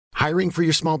Hiring for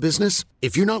your small business?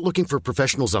 If you're not looking for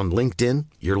professionals on LinkedIn,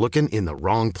 you're looking in the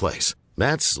wrong place.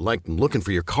 That's like looking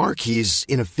for your car keys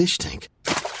in a fish tank.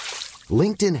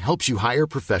 LinkedIn helps you hire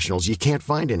professionals you can't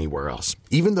find anywhere else,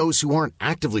 even those who aren't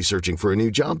actively searching for a new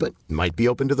job but might be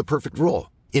open to the perfect role.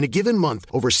 In a given month,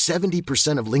 over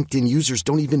 70% of LinkedIn users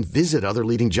don't even visit other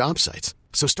leading job sites.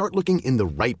 So start looking in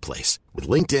the right place. With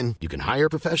LinkedIn, you can hire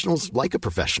professionals like a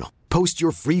professional. Post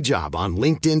your free job on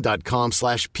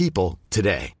linkedin.com/people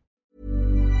today.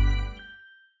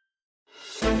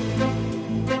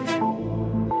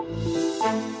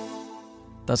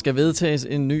 Der skal vedtages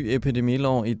en ny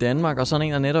epidemilov i Danmark, og sådan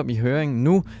en er netop i høring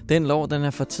nu. Den lov den er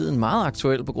for tiden meget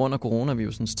aktuel på grund af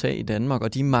coronavirusens tag i Danmark,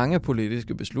 og de mange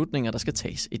politiske beslutninger, der skal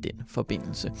tages i den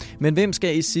forbindelse. Men hvem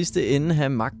skal i sidste ende have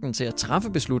magten til at træffe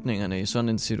beslutningerne i sådan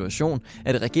en situation?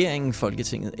 Er det regeringen,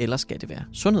 Folketinget, eller skal det være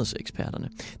sundhedseksperterne?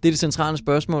 Det er det centrale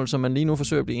spørgsmål, som man lige nu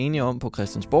forsøger at blive enige om på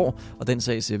Christiansborg, og den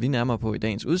sag ser vi nærmere på i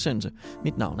dagens udsendelse.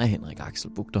 Mit navn er Henrik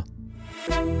Axel Bugter.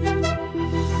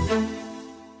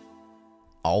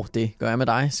 Og det gør jeg med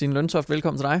dig. Signe Løntoft,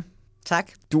 velkommen til dig.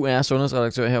 Tak. Du er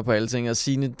sundhedsredaktør her på Alting, og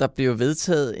Signe, der bliver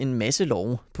vedtaget en masse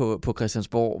lov på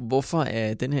Christiansborg. Hvorfor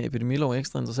er den her epidemilov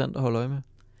ekstra interessant at holde øje med?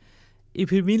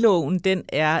 Epidemiloven, den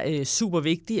er super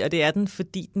vigtig, og det er den,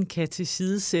 fordi den kan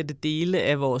tilsidesætte dele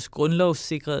af vores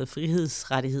grundlovssikrede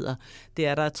frihedsrettigheder. Det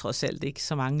er der trods alt ikke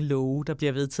så mange love, der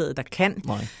bliver vedtaget, der kan.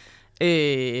 Nej.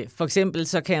 For eksempel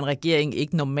så kan en regering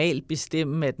ikke normalt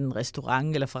bestemme, at en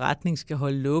restaurant eller forretning skal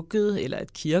holde lukket, eller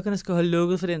at kirkerne skal holde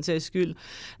lukket for den sags skyld,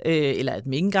 eller at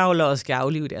minkavlere skal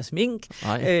aflive deres mink.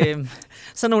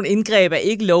 Så nogle indgreb er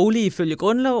ikke lovlige ifølge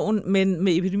grundloven, men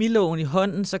med epidemiloven i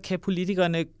hånden, så kan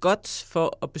politikerne godt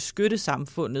for at beskytte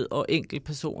samfundet og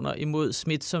enkeltpersoner imod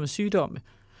smitsomme sygdomme.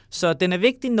 Så den er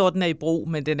vigtig, når den er i brug,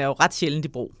 men den er jo ret sjældent i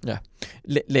brug. Ja.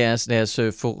 Lad os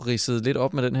få ridset lidt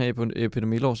op med den her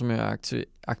epidemilov, som er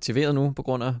aktiveret nu på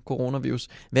grund af coronavirus.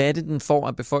 Hvad er det, den får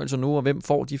af beføjelser nu, og hvem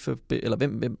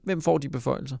får de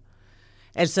beføjelser?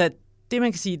 Altså, det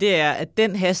man kan sige, det er, at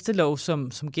den hastelov,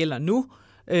 som gælder nu,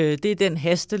 det er den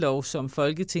hastelov, som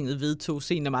Folketinget vedtog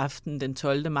sent om aftenen den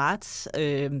 12. marts.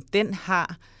 Den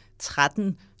har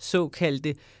 13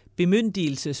 såkaldte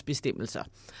bemyndigelsesbestemmelser,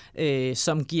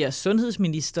 som giver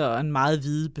sundhedsministeren meget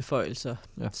vide beføjelser.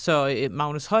 Ja. Så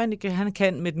Magnus Heunicke, han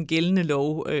kan med den gældende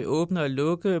lov åbne og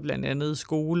lukke blandt andet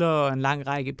skoler og en lang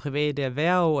række private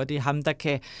erhverv, og det er ham, der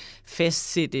kan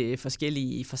fastsætte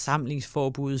forskellige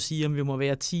forsamlingsforbud, sige om vi må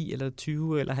være 10 eller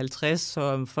 20 eller 50, og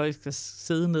om folk skal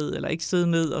sidde ned eller ikke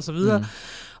sidde ned osv.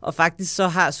 Og faktisk så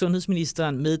har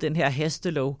sundhedsministeren med den her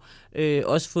hastelov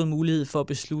også fået mulighed for at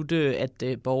beslutte, at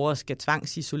borgere skal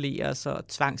tvangsisoleres og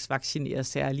tvangsvaccineres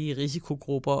særlige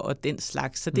risikogrupper og den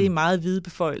slags. Så det er meget vide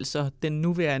beføjelser, den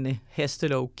nuværende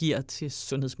hastelov giver til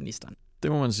sundhedsministeren.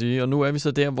 Det må man sige, og nu er vi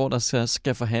så der, hvor der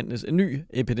skal forhandles en ny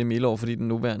epidemilov, fordi den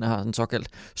nuværende har en såkaldt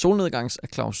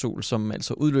solnedgangsklausul, som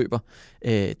altså udløber.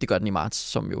 Det gør den i marts,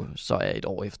 som jo så er et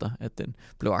år efter, at den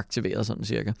blev aktiveret sådan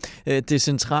cirka. Det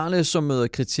centrale, som møder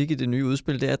kritik i det nye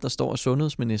udspil, det er, at der står, at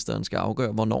sundhedsministeren skal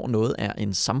afgøre, hvornår noget er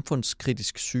en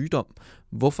samfundskritisk sygdom.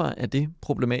 Hvorfor er det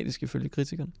problematisk ifølge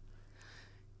kritikerne?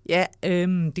 Ja,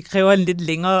 det kræver en lidt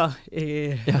længere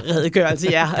redegørelse,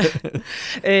 ja.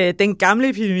 Den gamle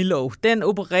epidemilov, den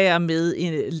opererer med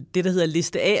det, der hedder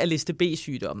liste A og liste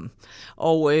B-sygdomme.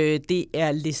 Og det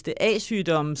er liste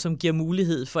A-sygdomme, som giver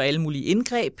mulighed for alle mulige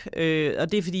indgreb.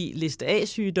 Og det er fordi liste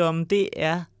A-sygdomme, det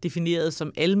er defineret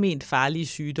som alment farlige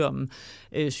sygdomme.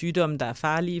 Sygdomme, der er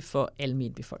farlige for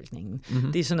almenbefolkningen.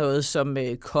 Mm-hmm. Det er sådan noget som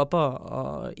kopper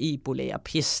og ebola og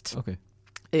pest. Okay.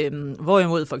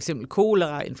 Hvorimod for eksempel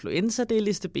kolera og influenza, det er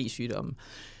liste B-sygdomme.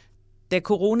 Da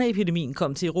coronaepidemien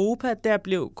kom til Europa, der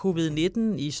blev covid-19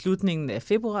 i slutningen af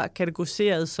februar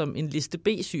kategoriseret som en liste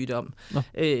B-sygdom,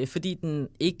 fordi den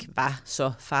ikke var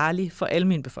så farlig for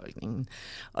almenbefolkningen.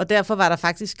 Og derfor var der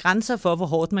faktisk grænser for, hvor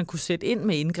hårdt man kunne sætte ind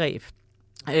med indgreb.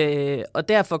 Og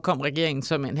derfor kom regeringen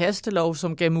som en hastelov,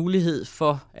 som gav mulighed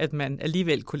for, at man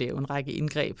alligevel kunne lave en række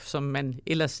indgreb, som man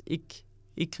ellers ikke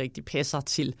rigtig passer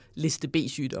til liste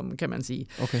B-sygdommen, kan man sige.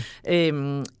 Okay.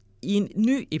 I en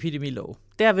ny epidemilov,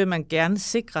 der vil man gerne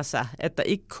sikre sig, at der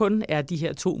ikke kun er de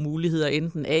her to muligheder,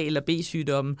 enten A- eller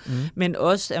B-sygdomme, men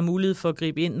også er mulighed for at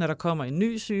gribe ind, når der kommer en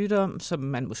ny sygdom, som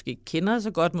man måske ikke kender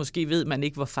så godt, måske ved man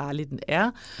ikke, hvor farlig den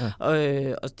er,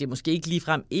 og det er måske ikke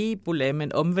ligefrem ebola,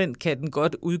 men omvendt kan den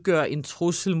godt udgøre en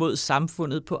trussel mod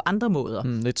samfundet på andre måder.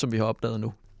 Lidt som vi har opdaget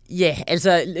nu. Ja,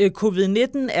 altså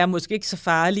covid-19 er måske ikke så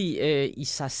farlig i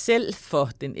sig selv for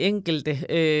den enkelte.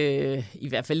 I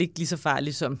hvert fald ikke lige så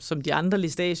farlig som de andre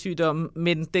liste A-sygdomme,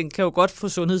 men den kan jo godt få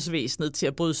sundhedsvæsenet til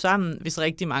at bryde sammen, hvis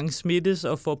rigtig mange smittes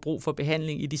og får brug for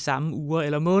behandling i de samme uger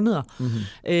eller måneder.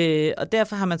 Mm-hmm. Og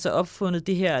derfor har man så opfundet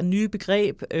det her nye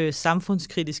begreb,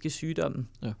 samfundskritiske sygdomme.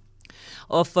 Ja.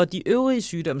 Og for de øvrige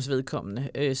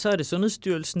sygdomsvedkommende, så er det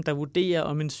Sundhedsstyrelsen, der vurderer,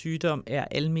 om en sygdom er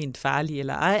alment farlig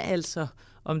eller ej, altså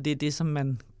om det er det, som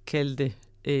man kaldte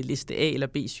liste A- eller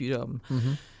B-sygdommen.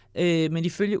 Mm-hmm. Men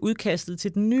ifølge udkastet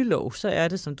til den nye lov, så er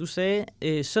det, som du sagde,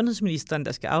 sundhedsministeren,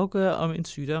 der skal afgøre, om en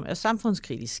sygdom er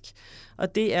samfundskritisk.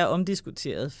 Og det er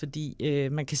omdiskuteret, fordi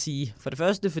man kan sige, for det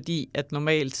første, fordi at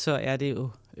normalt så er det jo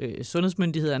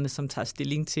sundhedsmyndighederne, som tager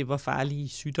stilling til, hvor farlige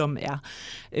sygdommen er,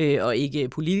 og ikke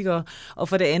politikere. Og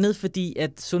for det andet, fordi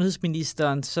at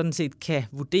sundhedsministeren sådan set kan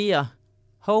vurdere,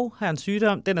 har en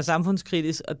sygdom, den er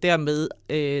samfundskritisk, og dermed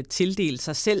tildele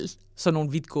sig selv sådan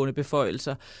nogle vidtgående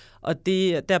beføjelser. Og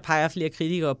der peger flere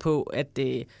kritikere på,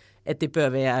 at det bør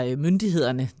være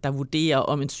myndighederne, der vurderer,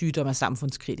 om en sygdom er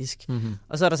samfundskritisk. Mm-hmm.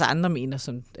 Og så er der så andre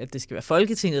mener, at det skal være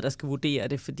Folketinget, der skal vurdere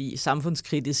det, fordi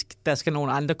samfundskritisk, der skal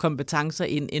nogle andre kompetencer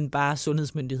ind end bare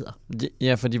sundhedsmyndigheder.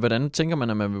 Ja, fordi hvordan tænker man,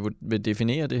 at man vil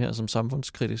definere det her som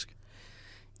samfundskritisk?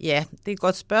 Ja, det er et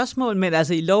godt spørgsmål, men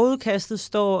altså i lovudkastet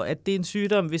står, at det er en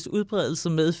sygdom, hvis udbredelse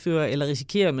medfører eller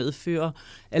risikerer at medføre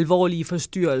alvorlige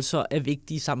forstyrrelser af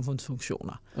vigtige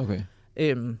samfundsfunktioner. Okay.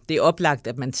 Det er oplagt,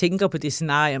 at man tænker på det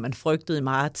scenarie, man frygtede i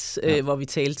marts, hvor vi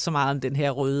talte så meget om den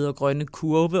her røde og grønne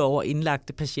kurve over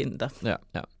indlagte patienter. Ja.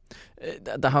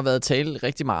 Der har været talt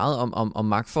rigtig meget om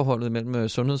magtforholdet mellem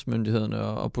sundhedsmyndighederne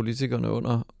og politikerne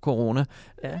under corona.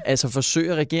 Ja. Altså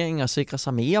forsøger regeringen at sikre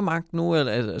sig mere magt nu,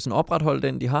 eller sådan opretholde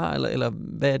den, de har, eller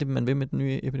hvad er det, man vil med den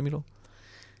nye epidemilov?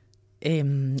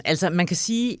 Altså man kan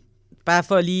sige, bare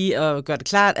for lige at gøre det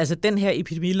klart, altså den her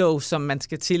epidemilov, som man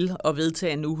skal til at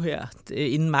vedtage nu her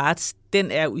inden marts,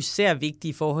 den er jo især vigtig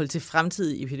i forhold til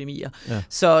fremtidige epidemier. Ja.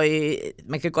 Så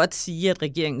man kan godt sige, at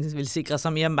regeringen vil sikre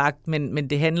sig mere magt, men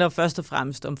det handler først og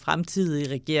fremmest om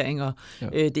fremtidige regeringer. Ja.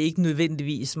 Det er ikke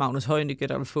nødvendigvis Magnus Heunicke,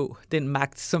 der vil få den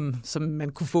magt, som man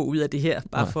kunne få ud af det her,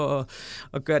 bare for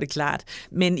at gøre det klart.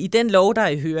 Men i den lov, der er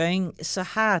i høring, så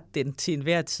har den til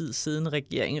enhver tid siden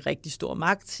regeringen rigtig stor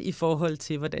magt i forhold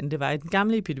til, hvordan det var i den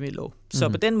gamle epidemilov. Så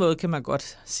på den måde kan man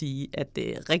godt sige, at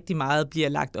rigtig meget bliver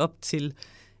lagt op til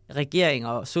regeringer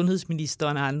og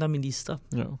sundhedsministeren og andre ministre.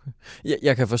 Ja, okay.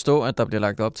 Jeg kan forstå, at der bliver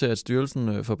lagt op til, at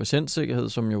Styrelsen for Patientsikkerhed,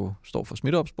 som jo står for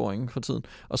smitteopsporingen for tiden,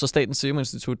 og så Statens Serum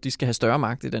Institut, de skal have større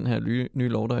magt i den her nye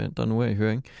lov, der nu er i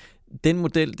høring. Den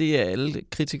model, det er alle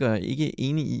kritikere ikke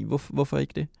enige i. Hvorfor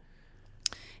ikke det?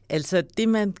 Altså det,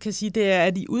 man kan sige, det er,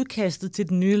 at i udkastet til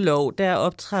den nye lov, der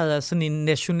optræder sådan en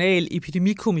national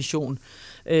epidemikommission.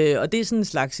 Og det er sådan en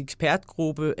slags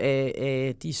ekspertgruppe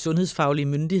af de sundhedsfaglige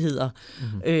myndigheder.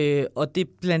 Mm-hmm. Og det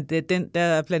der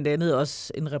er blandt andet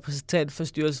også en repræsentant for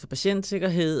Styrelsen for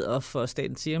Patientsikkerhed og for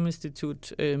Statens Serum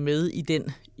Institut med i den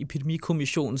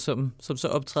epidemikommission, som så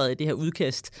optræder i det her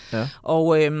udkast. Ja.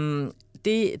 Og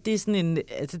det er sådan en...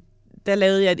 Altså, der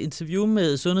lavede jeg et interview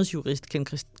med sundhedsjurist Ken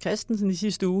Christensen i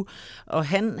sidste uge, og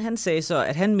han sagde så,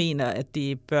 at han mener, at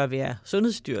det bør være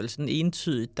Sundhedsstyrelsen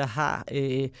entydigt, der har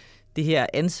det her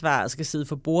ansvar, skal sidde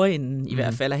for bordenden i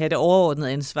hvert fald, og have det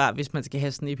overordnede ansvar, hvis man skal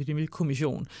have sådan en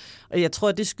epidemikommission. Og jeg tror,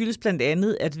 at det skyldes blandt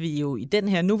andet, at vi jo i den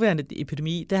her nuværende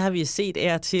epidemi, der har vi set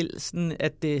af og til, sådan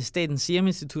at Statens Serum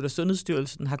Institut og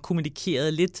Sundhedsstyrelsen har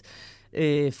kommunikeret lidt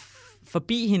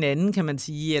forbi hinanden, kan man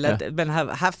sige, eller man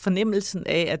har haft fornemmelsen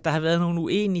af, at der har været nogle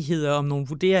uenigheder om nogle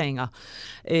vurderinger,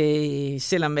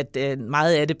 selvom at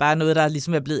meget af det bare er noget, der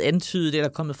ligesom er blevet antydet eller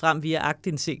kommet frem via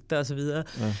aktindsigter osv.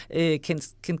 Ja.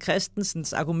 Ken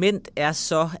Christensens argument er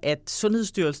så, at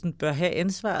Sundhedsstyrelsen bør have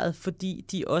ansvaret, fordi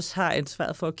de også har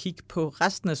ansvaret for at kigge på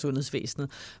resten af sundhedsvæsenet,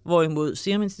 hvorimod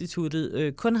Serum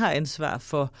Instituttet kun har ansvar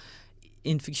for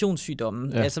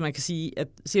infektionssygdommen. Ja. Altså man kan sige, at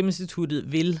Serum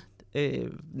Instituttet vil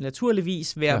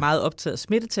naturligvis være meget optaget af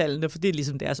smittetallene, for det er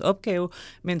ligesom deres opgave,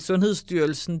 men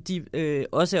Sundhedsstyrelsen de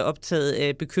også er optaget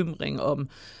af bekymring om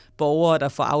borgere, der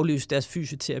får aflyst deres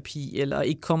fysioterapi, eller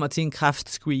ikke kommer til en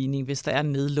kræftscreening, hvis der er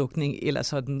en nedlukning, eller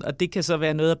sådan. Og det kan så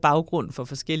være noget af baggrund for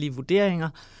forskellige vurderinger,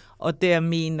 og der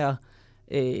mener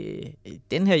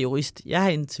den her jurist, jeg har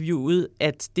interviewet,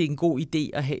 at det er en god idé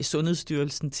at have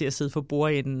Sundhedsstyrelsen til at sidde for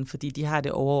bordenden, fordi de har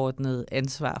det overordnede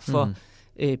ansvar for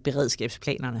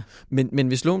beredskabsplanerne. Men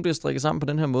hvis loven bliver strikket sammen på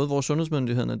den her måde, hvor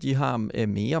sundhedsmyndighederne de har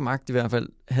mere magt i hvert fald,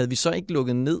 havde vi så ikke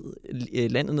lukket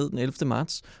landet ned den 11.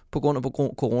 marts på grund af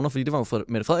corona, fordi det var jo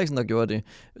Mette Frederiksen, der gjorde det.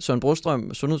 Søren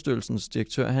Brostrøm, Sundhedsstyrelsens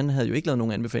direktør, han havde jo ikke lavet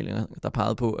nogen anbefalinger, der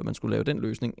pegede på, at man skulle lave den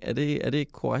løsning. Er det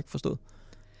ikke korrekt forstået?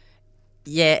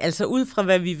 Ja, altså ud fra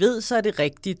hvad vi ved, så er det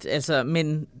rigtigt. Altså,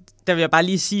 men der vil jeg bare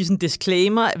lige sige sådan en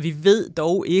disclaimer, at vi ved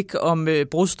dog ikke, om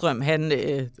Brostrøm han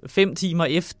 5 timer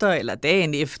efter, eller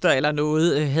dagen efter, eller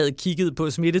noget, havde kigget på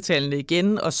smittetallene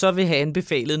igen, og så vil have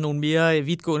anbefalet nogle mere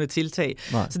vidtgående tiltag.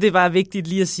 Nej. Så det er bare vigtigt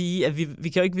lige at sige, at vi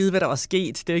kan jo ikke vide, hvad der var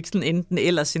sket. Det er jo ikke sådan enten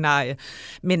eller scenarie.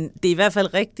 Men det er i hvert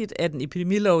fald rigtigt, at en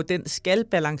epidemilov, den skal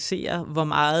balancere, hvor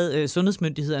meget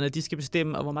sundhedsmyndighederne de skal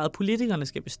bestemme, og hvor meget politikerne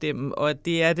skal bestemme, og at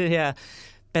det er det her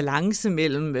balance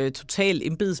mellem total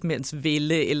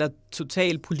embedsmændsvælde eller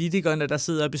total politikerne, der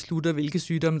sidder og beslutter, hvilke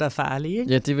sygdomme, der er farlige.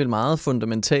 Ikke? Ja, det er vel meget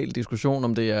fundamental diskussion,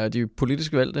 om det er de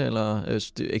politisk valgte eller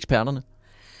eksperterne.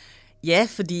 Ja,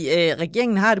 fordi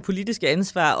regeringen har det politiske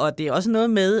ansvar, og det er også noget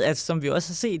med, at som vi også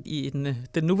har set i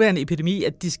den nuværende epidemi,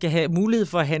 at de skal have mulighed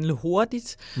for at handle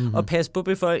hurtigt og passe på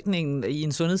befolkningen i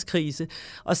en sundhedskrise.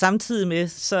 Og samtidig med,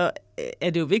 så er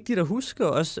det jo vigtigt at huske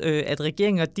også, at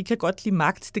regeringer, de kan godt lide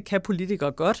magt, det kan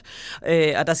politikere godt,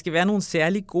 og der skal være nogle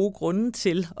særlig gode grunde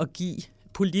til at give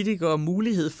politikere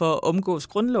mulighed for at omgås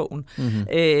grundloven.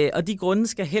 Og de grunde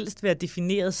skal helst være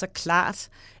defineret så klart,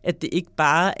 at det ikke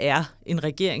bare er en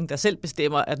regering, der selv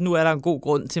bestemmer, at nu er der en god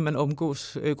grund til, at man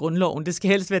omgås grundloven. Det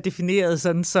skal helst være defineret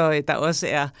sådan, så der også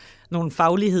er nogle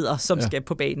fagligheder, som skal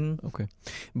på banen. Okay.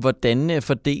 Hvordan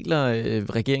fordeler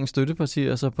regeringens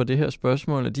støttepartier så på det her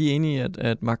spørgsmål? Er de enige i,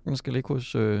 at magten skal ligge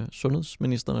hos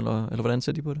sundhedsministeren, eller hvordan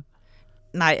ser de på det?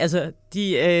 Nej, altså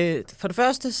for det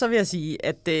første så vil jeg sige,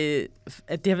 at det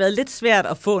har været lidt svært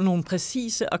at få nogle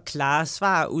præcise og klare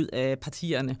svar ud af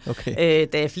partierne. Okay.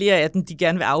 Da flere af dem, de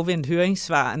gerne vil afvente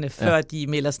høringssvarene, før de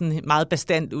melder sådan meget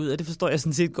bastant ud, og det forstår jeg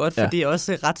sådan set godt, for det er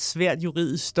også ret svært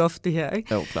juridisk stof, det her.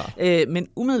 Ikke? Jo, klar. Men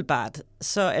umiddelbart,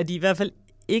 så er de i hvert fald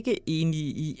ikke enige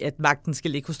i, at magten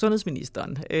skal ligge hos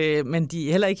sundhedsministeren, men de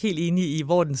er heller ikke helt enige i,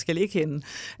 hvor den skal ligge henne.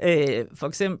 For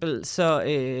eksempel så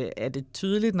er det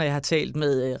tydeligt, når jeg har talt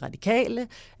med radikale,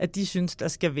 at de synes,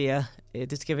 det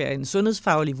skal være en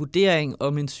sundhedsfaglig vurdering,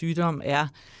 om en sygdom er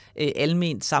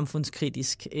alment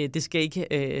samfundskritisk. Det skal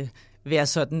ikke være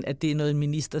sådan, at det er noget, en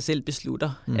minister selv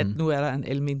beslutter, at nu er der en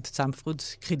alment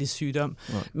samfundskritisk sygdom.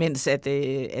 Mens at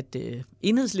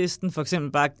Enhedslisten for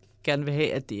eksempel bare gerne vil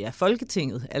have, at det er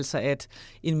Folketinget, altså at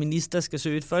en minister skal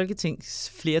søge et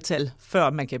folketingsflertal, før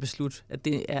man kan beslutte, at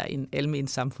det er en almen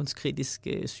samfundskritisk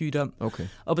sygdom. Okay.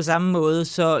 Og på samme måde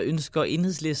så ønsker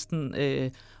Enhedslisten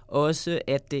også,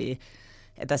 at de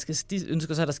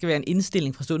ønsker så, at der skal være en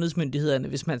indstilling fra sundhedsmyndighederne,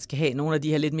 hvis man skal have nogle af de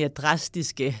her lidt mere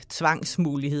drastiske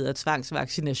tvangsmuligheder,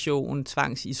 tvangsvaccination,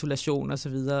 tvangsisolation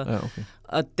osv. Ja, okay.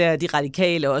 Og der er de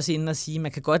radikale også inde og sige, at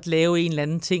man kan godt lave en eller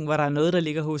anden ting, hvor der er noget, der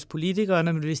ligger hos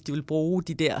politikerne, men hvis de vil bruge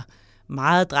de der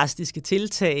meget drastiske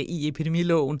tiltag i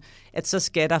epidemiloven, at så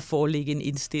skal der foreligge en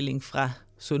indstilling fra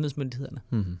sundhedsmyndighederne.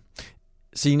 Mm-hmm.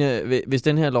 Signe, hvis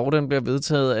den her lov den bliver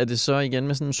vedtaget, er det så igen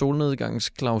med sådan en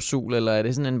solnedgangsklausul, eller er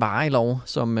det sådan en varig lov,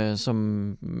 som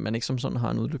man ikke som sådan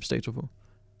har en udløbsdato på?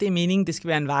 Det er meningen, det skal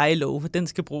være en varig lov, for den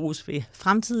skal bruges ved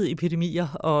fremtidige epidemier,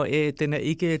 og den er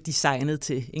ikke designet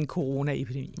til en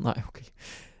coronaepidemi. Nej, okay.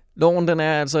 Loven den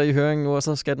er altså i høring nu, og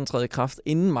så skal den træde i kraft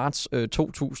inden marts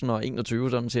 2021,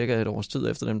 sådan cirka et års tid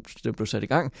efter den blev sat i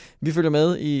gang. Vi følger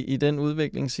med i den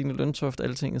udvikling. Signe Løntoft,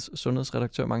 Altingets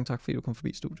sundhedsredaktør. Mange tak, fordi du kom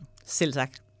forbi studiet. Selv tak.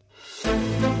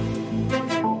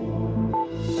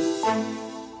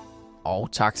 Og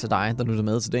tak til dig, der lytter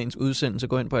med til dagens udsendelse.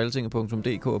 Gå ind på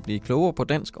altinget.dk og blive klogere på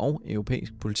dansk og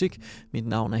europæisk politik. Mit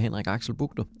navn er Henrik Axel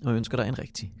Bugter, og jeg ønsker dig en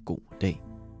rigtig god dag.